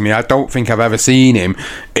Fury to me. I don't think I've ever seen him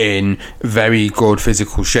in very good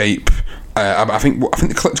physical shape. I think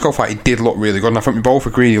the Klitschko fight, he did look really good, and I think we both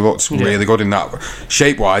agree he looks really good in that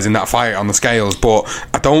shape-wise in that fight on the scales. But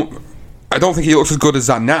I don't think he looks as good as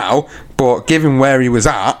that now. But given where he was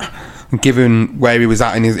at, if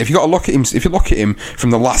you got to look at him, if you look at him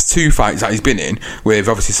from the last two fights that he's been in, with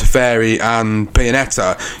obviously Safari and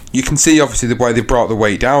Pianeta, you can see obviously the way they've brought the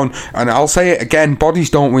weight down. And I'll say it again, bodies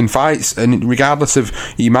don't win fights, and regardless of,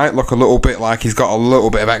 he might look a little bit like he's got a little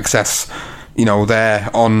bit of excess, there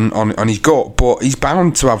on his gut, but he's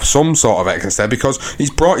bound to have some sort of excess there because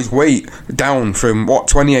he's brought his weight down from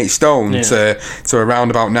 28 stone to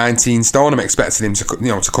around about 19 stone. I'm expecting him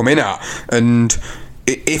to come in at, and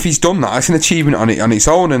if he's done that, it's an achievement on its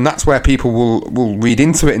own, and that's where people will read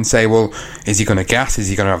into it and say, well, is he going to gas? Is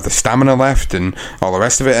he going to have the stamina left and all the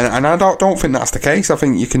rest of it? And I don't think that's the case. I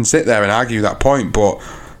think you can sit there and argue that point, but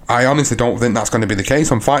I honestly don't think that's going to be the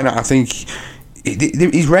case. I'm fighting that. I think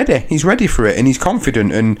he's ready for it, and he's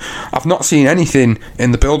confident, and I've not seen anything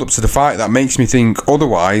in the build up to the fight that makes me think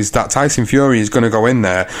otherwise, that Tyson Fury is going to go in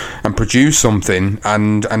there and produce something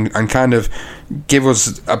and kind of give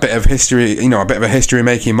us a bit of history, a bit of a history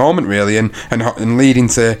making moment, really, and lead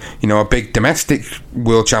into a big domestic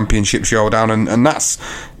world championship showdown, and that's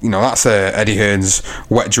that's Eddie Hearn's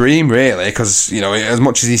wet dream, really, because as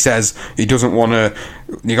much as he says he doesn't want to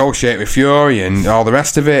negotiate with Fury and all the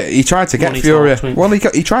rest of it, he tried to get Fury.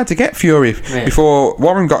 He tried to get Fury before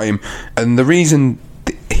Warren got him, and the reason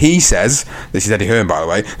he says, this is Eddie Hearn, by the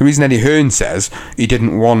way, the reason Eddie Hearn says he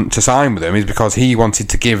didn't want to sign with him is because he wanted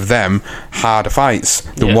to give them harder fights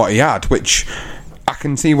than what he had, which I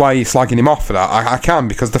can see why he's slagging him off for that. I can,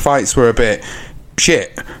 because the fights were a bit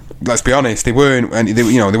shit. Let's be honest, they weren't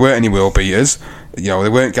any world beaters. They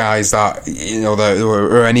weren't guys that that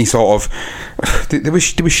were any sort of. They were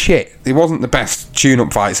shit. It wasn't the best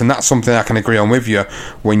tune-up fights, and that's something I can agree on with you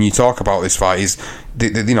when you talk about this fight. Is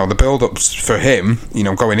the build-ups for him,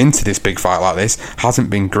 going into this big fight like this,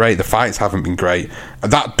 hasn't been great. The fights haven't been great.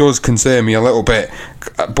 That does concern me a little bit,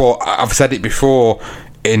 but I've said it before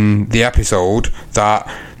in the episode that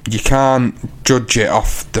you can't judge it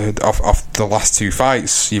off the last two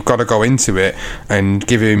fights. You've got to go into it and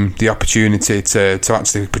give him the opportunity to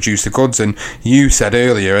actually produce the goods. And you said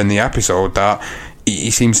earlier in the episode that he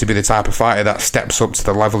seems to be the type of fighter that steps up to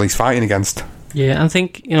the level he's fighting against. Yeah, I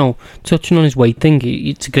think, touching on his weight thing,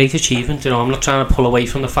 it's a great achievement. I'm not trying to pull away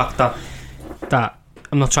from the fact that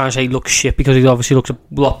I'm not trying to say he looks shit, because he obviously looks a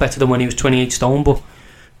lot better than when he was 28 stone, but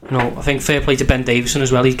I think fair play to Ben Davison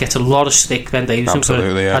as well. He gets a lot of stick, Ben Davison.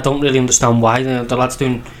 Absolutely, yeah. I don't really understand why. The lad's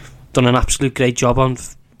done an absolute great job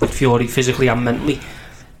with Fury, physically and mentally.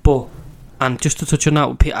 And just to touch on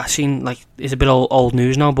that, I've seen, it's a bit old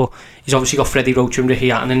news now, but he's obviously got Freddie Roach and Ricky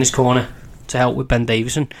Hatton in his corner to help with Ben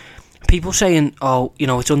Davison. People saying,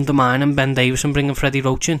 it's undermining Ben Davison bringing Freddie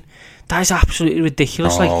Roach in. That is absolutely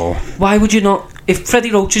ridiculous. Why would you not? If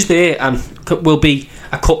Freddie Roach is there and will be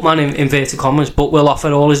a cut man in inverted commas, but will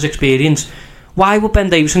offer all his experience, why would Ben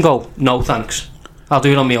Davison go, no thanks, I'll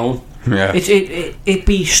do it on my own? Yeah. It'd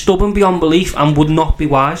be stubborn beyond belief and would not be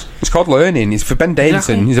wise. It's called learning. It's for Ben Davison.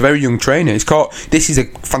 Exactly. He's a very young trainer. This is a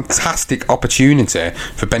fantastic opportunity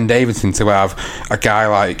for Ben Davison to have a guy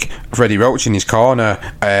like Freddie Roach in his corner.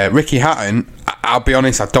 Ricky Hatton, I'll be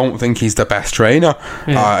honest, I don't think he's the best trainer.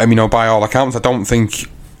 Yeah. By all accounts, I don't think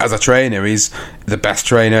as a trainer he's the best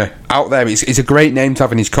trainer out there. It's a great name to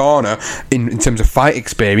have in his corner in terms of fight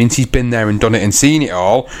experience. He's been there and done it and seen it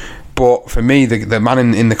all. But for me, the man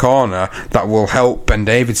in the corner that will help Ben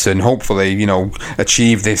Davison hopefully,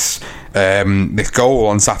 achieve this goal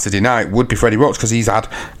on Saturday night would be Freddie Roach, because he's had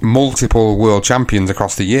multiple world champions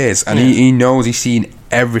across the years, and he knows, he's seen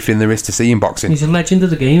everything there is to see in boxing. He's a legend of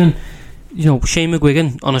the game, and Shane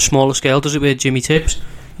McGuigan on a smaller scale does it with Jimmy Tibbs.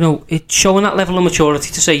 It's showing that level of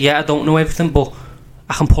maturity to say, I don't know everything, but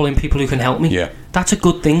I can pull in people who can help me. Yeah. That's a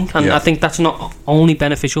good thing, and I think that's not only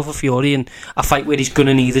beneficial for Fury in a fight where he's going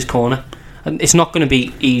to need his corner. And it's not going to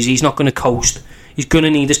be easy, he's not going to coast. He's going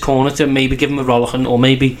to need his corner to maybe give him a rollicking, or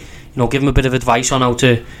maybe give him a bit of advice on how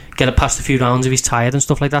to get it past a few rounds if he's tired and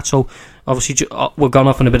stuff like that. So obviously we're gone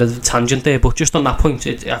off on a bit of a tangent there, but just on that point,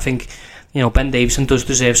 I think Ben Davison does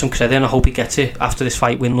deserve some credit, and I hope he gets it after this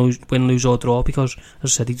fight, win, lose or draw, because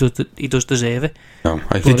as I said, he does deserve it.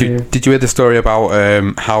 Did you hear the story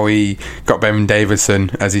about how he got Ben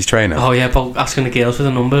Davison as his trainer? Oh yeah, about asking the girls for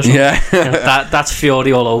the numbers. Yeah. That's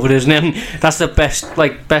Fury all over, isn't it? And that's the best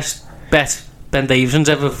bet Ben Davison's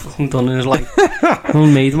ever done in his life.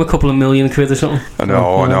 Made him a couple of million quid or something. I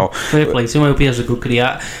know. Fair play to him. I hope he has a good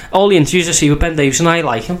career. All the interviews I see with Ben Davison, I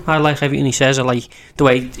like him. I like everything he says. I like the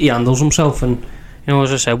way he handles himself. And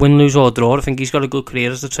as I said, win, lose or draw, I think he's got a good career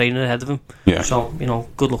as the trainer ahead of him. Yeah. So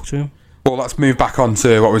good luck to him. Well, let's move back on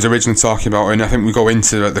to what we was originally talking about, and I think we go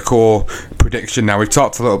into the core prediction now. We've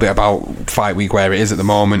talked a little bit about fight week, where it is at the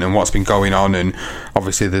moment and what's been going on, and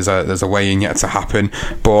obviously there's a weigh-in yet to happen,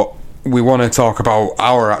 but we want to talk about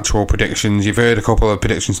our actual predictions. You've heard a couple of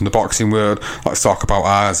predictions in the boxing world. Let's talk about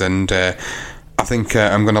ours, and I think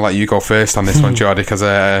I'm going to let you go first on this one, Jordy, because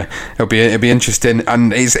it'll be interesting,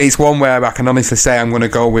 and it's one where I can honestly say I'm going to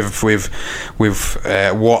go with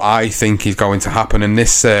what I think is going to happen, and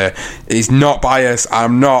this is not biased.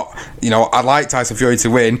 I'm not, I like Tyson Fury to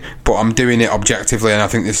win, but I'm doing it objectively, and I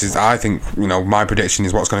think my prediction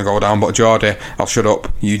is what's going to go down. But Jordy, I'll shut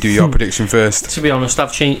up. You do your prediction first. To be honest,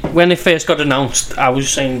 I've changed. When it first got announced, I was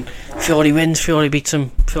saying Fury wins, Fury beats him,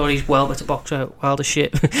 Fury's well better boxer, wild as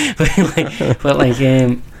shit.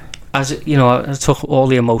 As I took all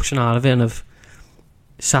the emotion out of it, and I've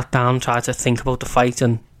sat down, tried to think about the fight,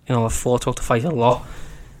 and I've thought about the fight a lot.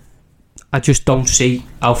 I just don't see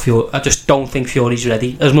how I just don't think Fury's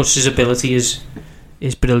ready. As much as his ability is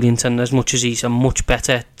brilliant, and as much as he's a much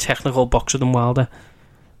better technical boxer than Wilder,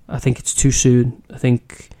 I think it's too soon. I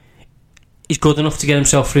think he's good enough to get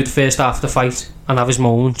himself through the first half of the fight and have his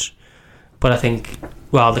moments, but I think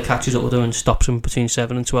Wilder catches up with him and stops him between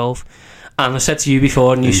 7 and 12. And I said to you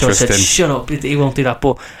before, and you sort of said, shut up, he won't do that,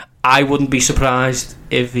 but I wouldn't be surprised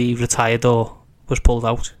if he retired or was pulled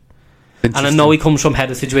out. And I know he comes from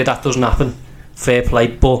heritage where that doesn't happen, fair play,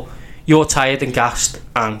 but you're tired and gassed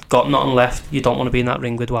and got nothing left. You don't want to be in that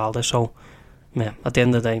ring with Wilder. So at the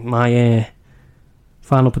end of the day, my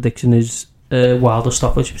final prediction is Wilder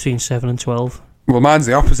stoppage between 7 and 12. Well, mine's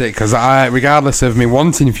the opposite, because regardless of me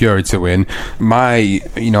wanting Fury to win, my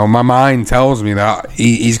mind tells me that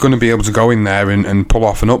he's going to be able to go in there and pull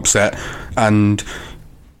off an upset. And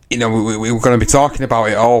we're going to be talking about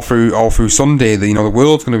it all through Sunday. The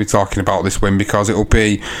world's going to be talking about this win, because it'll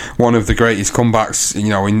be one of the greatest comebacks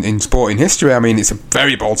in sporting history. I mean, it's a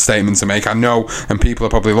very bold statement to make, I know, and people are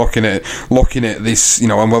probably looking at this, and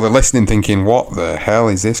while they're listening, thinking, what the hell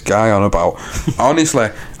is this guy on about? Honestly,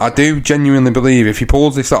 I do genuinely believe if he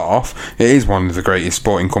pulls this off, it is one of the greatest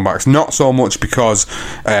sporting comebacks. Not so much because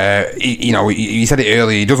he said it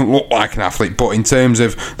earlier, he doesn't look like an athlete, but in terms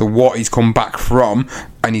of what he's come back from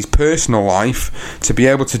and his personal life, to be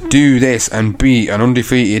able to do this and be an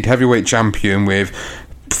undefeated heavyweight champion with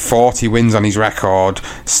 40 wins on his record,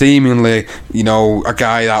 seemingly, a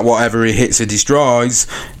guy that whatever he hits, he destroys,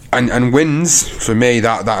 and wins, for me,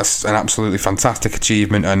 that's an absolutely fantastic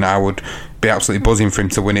achievement, and I would be absolutely buzzing for him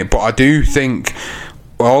to win it. But I do think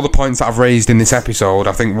all the points that I've raised in this episode,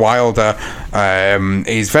 I think Wilder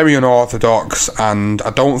is very unorthodox, and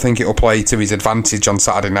I don't think it'll play to his advantage on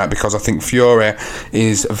Saturday night, because I think Fury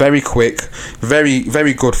is very quick, very,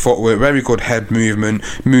 very good footwork, very good head movement,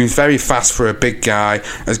 moves very fast for a big guy,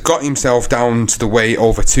 has got himself down to the weight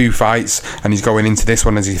over 2 fights, and he's going into this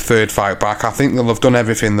one as his 3rd fight back. I think they'll have done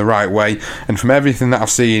everything the right way, and from everything that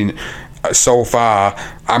I've seen so far,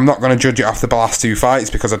 I'm not going to judge it off the last 2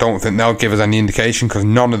 fights, because I don't think they'll give us any indication, because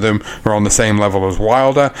none of them are on the same level as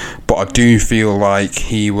Wilder. But I do feel like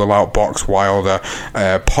he will outbox Wilder,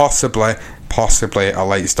 possibly a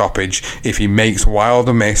late stoppage if he makes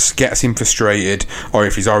Wilder miss, gets him frustrated, or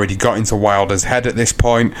if he's already got into Wilder's head at this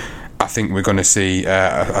point. I think we're going to see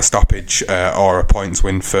a stoppage or a points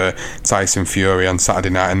win for Tyson Fury on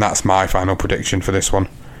Saturday night, and that's my final prediction for this one.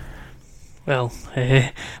 Well,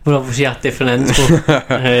 we're obviously at different ends, but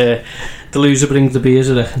the loser brings the beers,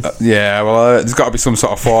 I reckon. Yeah, well, there's got to be some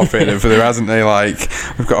sort of forfeit for there, hasn't there? Like,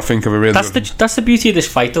 we've got to think of a really... That's the beauty of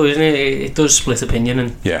this fight, though, isn't it? It does split opinion,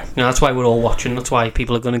 and yeah, that's why we're all watching. That's why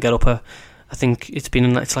people are going to get up I think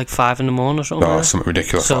it's like 5 in the morning or something. Oh, something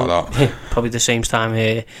ridiculous like that. Probably the same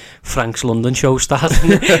time Frank's London show starts.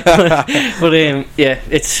 but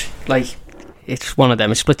it's one of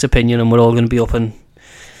them. It splits opinion, and we're all going to be up and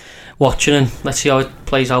watching, and let's see how it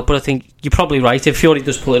plays out. But I think you're probably right. If Fury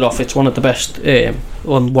does pull it off, it's one of the best,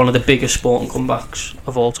 one of the biggest sporting comebacks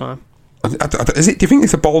of all time. Is it? Do you think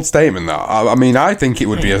it's a bold statement? That I mean, I think it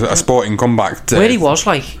would be a sporting comeback. Where he was,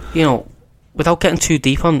 without getting too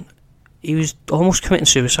deep on, he was almost committing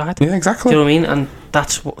suicide. Yeah, exactly. Do you know what I mean? And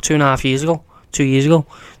that's 2.5 years ago, 2 years ago.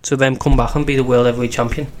 To then come back and be the world heavyweight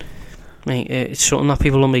champion. Mate, it's something that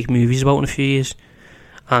people will make movies about in a few years.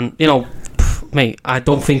 And mate, I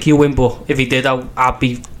don't think he'll win, but if he did, I'd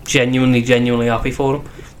be genuinely happy for him,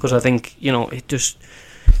 because I think it's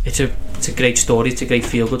a great story, it's a great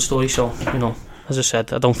feel-good story. So as I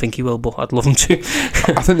said, I don't think he will, but I'd love him to.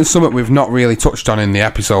 I think there's something we've not really touched on in the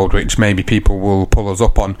episode, which maybe people will pull us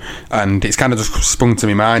up on, and it's kind of just sprung to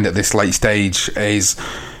my mind at this late stage. Is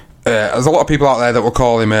there's a lot of people out there that will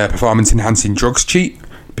call him a performance-enhancing drugs cheat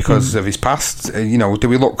because of his past. Do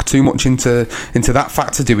we look too much into that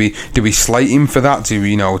factor? Do we slate him for that? Do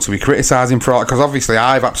we criticise him for that? Because obviously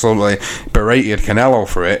I've absolutely berated Canelo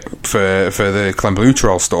for it, for the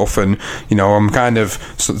clenbuterol stuff, and I'm kind of,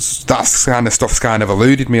 that's kind of stuff's kind of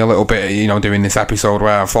eluded me a little bit, doing this episode,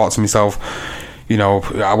 where I thought to myself,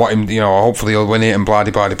 I want him, hopefully he'll win it and blah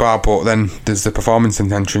blah blah, but then there's the performance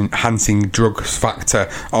enhancing drugs factor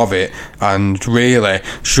of it, and really,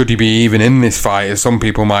 should he be even in this fight? As some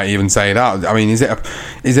people might even say that. I mean, is it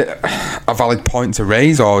a valid point to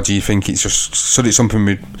raise, or do you think it's just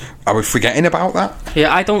something are we forgetting about that?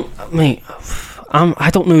 Yeah, I don't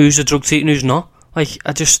know who's a drug cheat and who's not.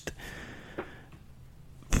 It's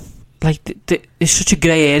such a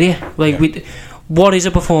grey area. What is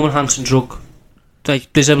a performance enhancing drug?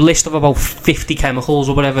 There's a list of about 50 chemicals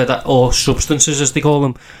or whatever, or substances as they call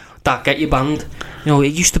them, that get you banned.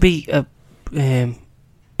 It used to be a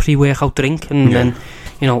pre-workout drink, and then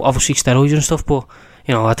obviously steroids and stuff. But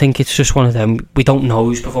I think it's just one of them. We don't know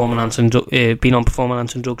who's been on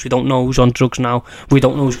performance enhancing drugs. We don't know who's on drugs now. We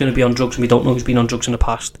don't know who's going to be on drugs, and we don't know who's been on drugs in the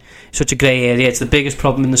past. It's such a grey area. It's the biggest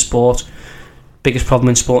problem in the sport. Biggest problem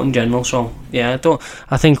in sport in general. So yeah,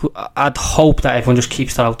 I'd hope that everyone just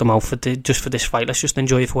keeps that out the mouth just for this fight. Let's just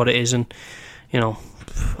enjoy it for what it is, and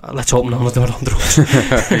let's hope none of them are on drugs.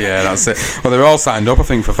 Yeah, that's it. Well, they're all signed up, I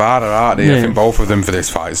think, for VADA, aren't they? Yeah. I think both of them for this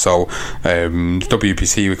fight. So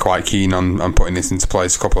WPC were quite keen on putting this into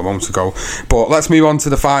place a couple of months ago. But let's move on to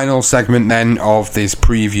the final segment then of this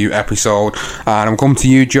preview episode. And I'm coming to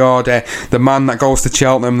you, Geordie, the man that goes to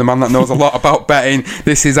Cheltenham, the man that knows a lot about betting.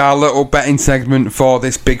 This is our little betting segment for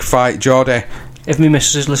this big fight, Geordie. If my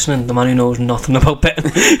missus is listening, the man who knows nothing about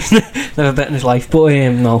betting, never bet in his life. But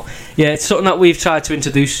no, yeah, it's something that we've tried to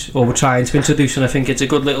introduce, or we're trying to introduce, and I think it's a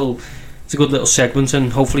good little segment,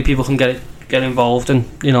 and hopefully people can get involved and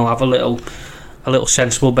have a little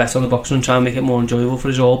sensible bet on the boxing and try and make it more enjoyable for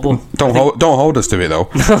us all. But don't hold us to it though.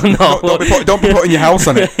 No, don't be putting your house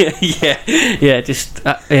on it. yeah. Just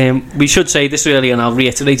we should say this early, and I'll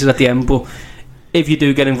reiterate it at the end. But if you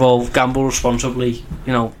do get involved, gamble responsibly.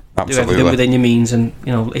 Absolutely. Do everything within your means, and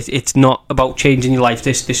it's not about changing your life.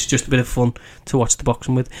 This is just a bit of fun to watch the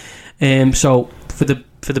boxing with. So for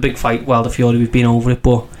the big fight, Wilder Fury, we've been over it,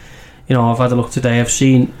 but I've had a look today. I've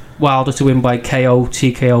seen Wilder to win by KO,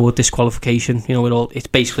 TKO, or disqualification. It's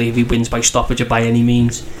basically if he wins by stoppage or by any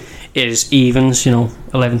means. It is evens.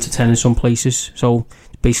 11 to 10 in some places. So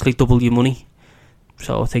basically double your money.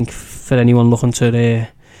 So I think for anyone looking to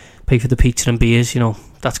pay for the pizza and beers,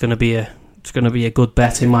 that's going to be a good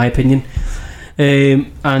bet in my opinion.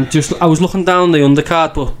 And just I was looking down the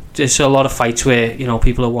undercard, but there's a lot of fights where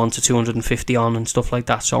people are 1 to 250 on and stuff like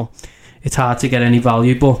that, so it's hard to get any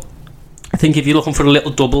value. But I think if you're looking for a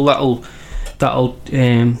little double, that'll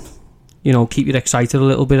keep you excited a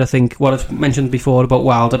little bit. I think what I've mentioned before about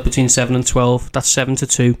Wilder between 7 and 12, that's 7 to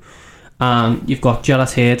 2. You've got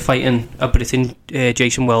Jarrett Hurd fighting a Brit in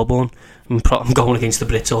Jason Wellborn. I'm going against the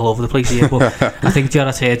Brits all over the place here, but I think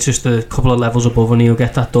Jarrett Hurd's just a couple of levels above and he'll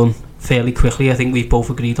get that done fairly quickly. I think we've both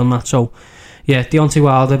agreed on that. So yeah, Deontay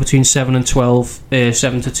Wilder between 7 and 12,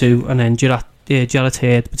 7 to 2, and then Jarrett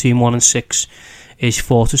Hurd between 1 and 6 is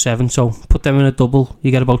 4 to 7. So put them in a double,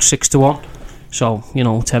 you get about 6 to 1. So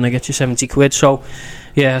 10 gets you 70 quid. So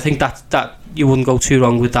yeah, I think that you wouldn't go too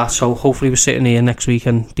wrong with that. So hopefully we're sitting here next week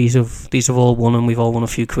and these have all won and we've all won a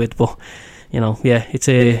few quid. But it's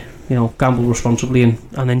a gamble responsibly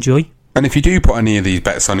and enjoy. And if you do put any of these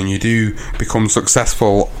bets on and you do become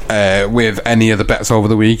successful with any of the bets over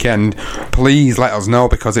the weekend, please let us know,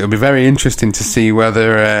 because it'll be very interesting to see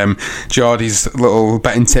whether Geordie's little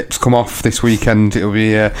betting tips come off this weekend. It'll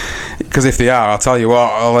be because if they are, I'll tell you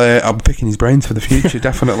what, I'll be picking his brains for the future,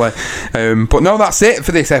 definitely. But no, that's it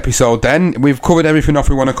for this episode then. We've covered everything off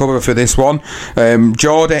we want to cover for this one.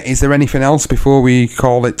 Geordie, is there anything else before we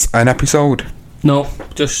call it an episode? No,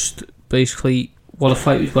 just basically what a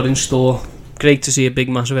fight we've got in store. Great to see a big,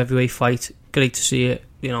 massive heavyweight fight. Great to see it,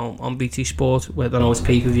 on BT Sport. I know it's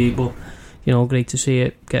pay-per-view, but great to see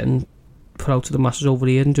it getting put out to the masses over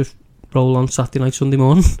here and just roll on Saturday night, Sunday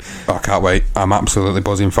morning. I can't wait. I'm absolutely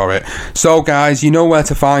buzzing for it. So guys, you know where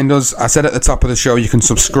to find us. I said at the top of the show, you can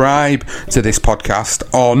subscribe to this podcast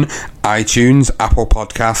on iTunes, Apple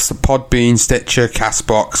Podcasts, Podbean, Stitcher,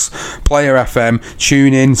 Castbox, Player FM,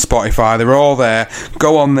 TuneIn, Spotify. They're all there.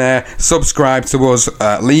 Go on there, subscribe to us,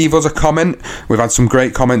 leave us a comment. We've had some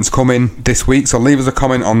great comments coming this week, so leave us a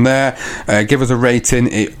comment on there, give us a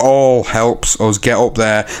rating. It all helps us get up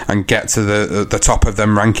there and get to the top of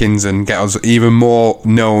them rankings and get us even more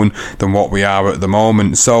known than what we are at the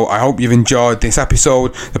moment. So I hope you've enjoyed this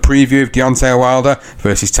episode, the preview of Deontay Wilder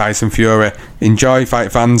versus Tyson Fury. Enjoy,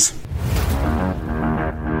 fight fans.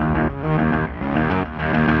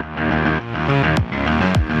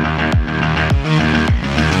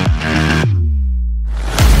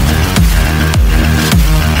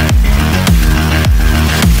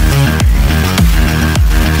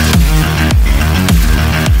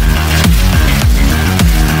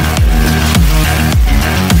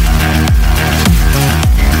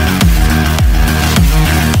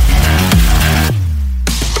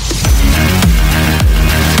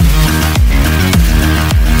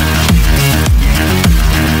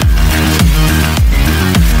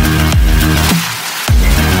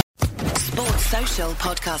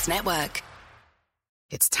 Podcast Network.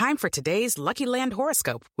 It's time for today's Lucky Land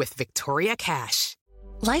horoscope with Victoria Cash.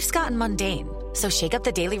 Life's gotten mundane, so shake up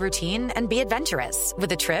the daily routine and be adventurous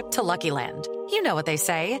with a trip to Lucky Land. You know what they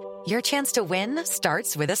say, your chance to win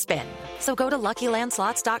starts with a spin. So go to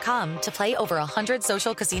LuckyLandSlots.com to play over 100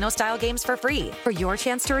 social casino-style games for free for your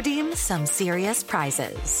chance to redeem some serious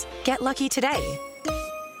prizes. Get lucky today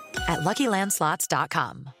at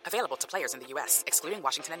LuckyLandSlots.com. Available to players in the U.S., excluding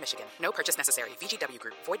Washington and Michigan. No purchase necessary. VGW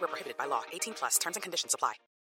Group. Void where prohibited by law. 18+. Terms and conditions apply.